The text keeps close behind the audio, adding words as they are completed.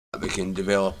We can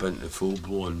develop into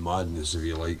full-blown madness if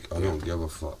you like. I don't give a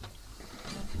fuck.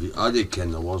 If I did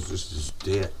ken the words, just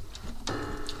do it.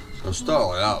 I'll start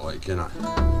like that, like, can I?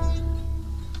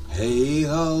 Hey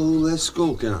ho, let's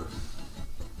go, can I?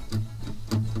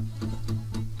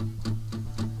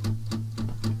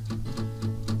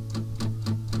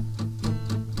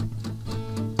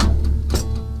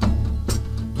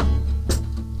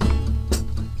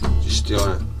 Just stay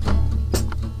on it.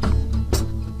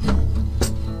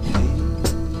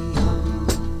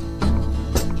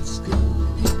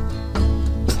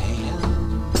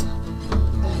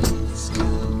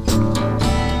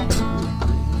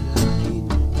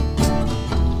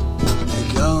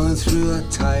 Through a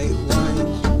tight line,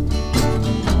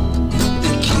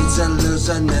 the kids are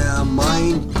losing their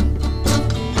mind.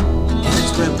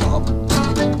 It's been pop,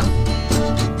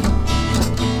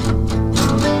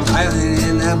 piling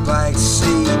in the back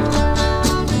seat,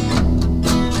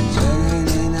 turning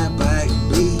in the back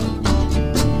beat,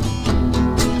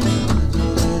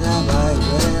 in the back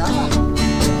there,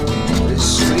 it's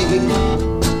sweet.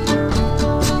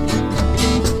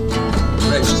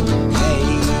 Rich.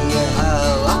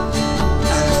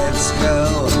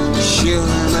 Shoot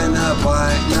them in the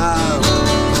back now.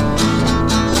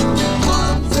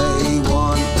 What they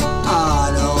want, I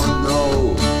don't know.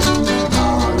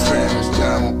 All dressed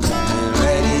up and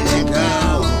ready to go.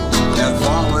 They're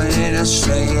falling in a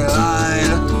straight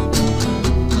line.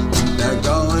 They're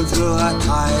going through a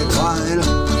tight line.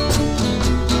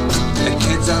 The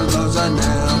kids are losing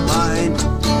their mind.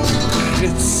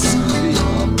 It's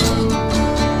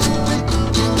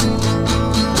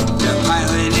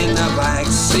back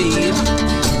seat,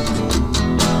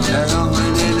 they're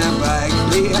going in the back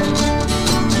beat.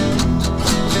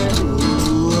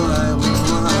 Ooh, I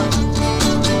wanna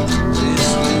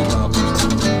sleep up.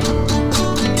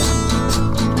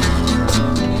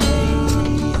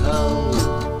 Hey ho,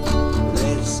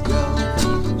 let's go.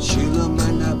 Shoot 'em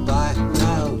in the back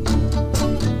now.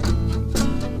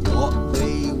 What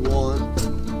they want,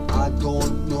 I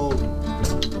don't know.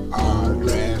 All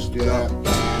dressed up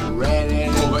and ready.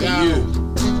 You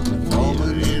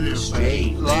over in a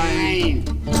straight line,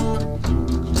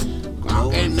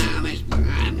 walking down this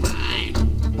blind line,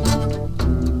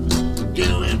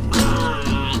 doing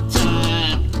my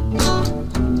time.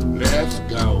 Let's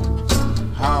go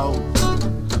home.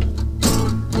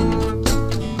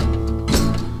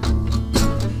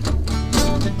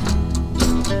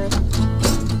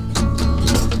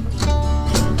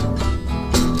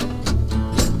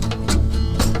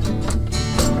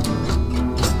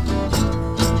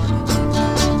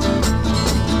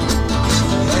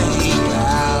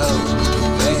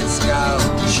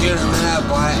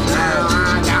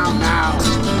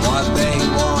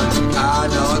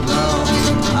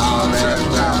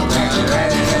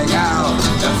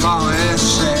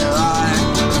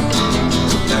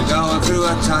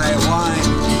 Tight wine,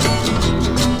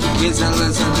 kids are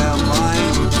losing their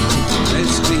mind.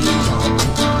 Let's clean up.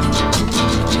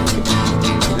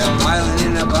 They're piling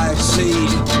in the back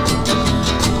seat.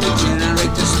 They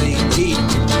generate the steam heat.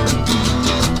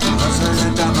 Hustling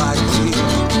at the back seat.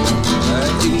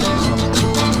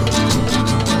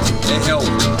 Hey ho,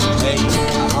 hey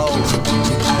ho,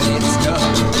 let's go.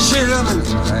 Shoot 'em in the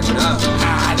back now.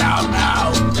 I don't know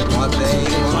what they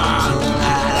want.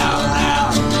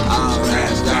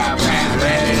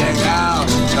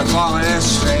 They're falling in a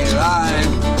straight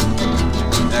line.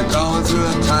 They're going through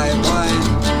a tight line.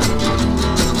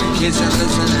 The kids are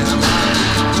losing their mind.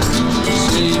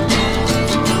 See?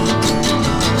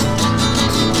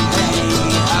 Hey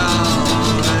ho,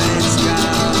 let's go.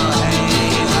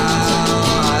 Hey ho,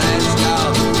 let's go.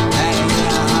 Hey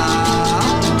ho.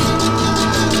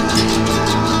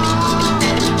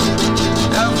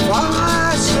 They're falling in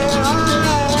a straight line.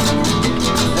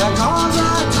 They're going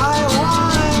through a tight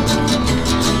line.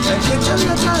 Get to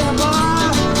the time, boy.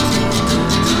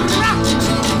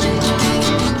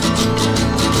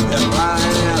 They're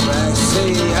flying in the back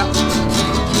seat.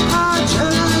 I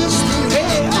just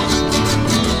here.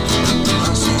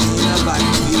 I'm sitting in the back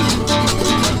seat.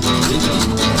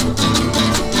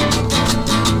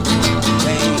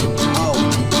 Hey, oh,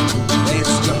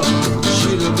 let's go.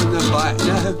 Shoot 'em in the back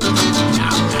now.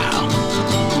 Now.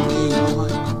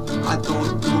 I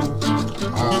don't know.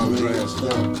 I'm dressed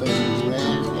up and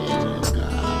ready.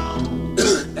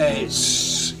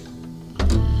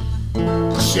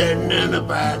 Sitting in the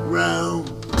back row,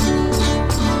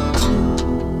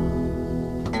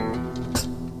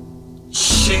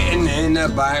 sitting in the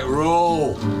back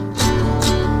row.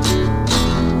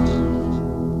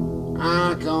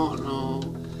 I don't know.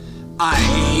 I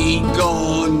ain't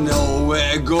got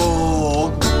nowhere to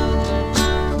go.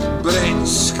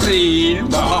 green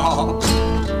ball.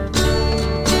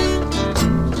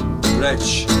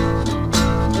 Rich.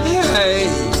 Hey,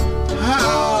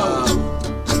 ho,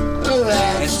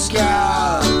 let's go.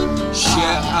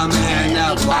 Shit, I'm in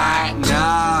the back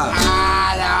now.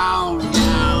 I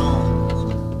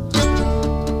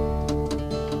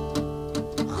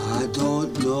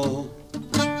don't know.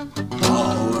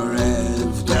 Oh,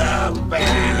 if the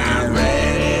band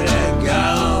ready to go,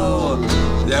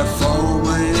 they're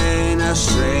foaming in a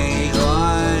straight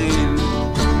line.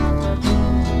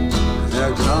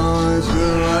 They're going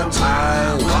through a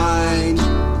tight line.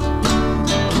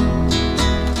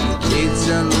 The kids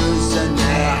are losing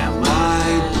their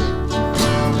mind.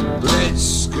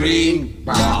 Blitzkrieg,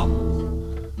 bomb.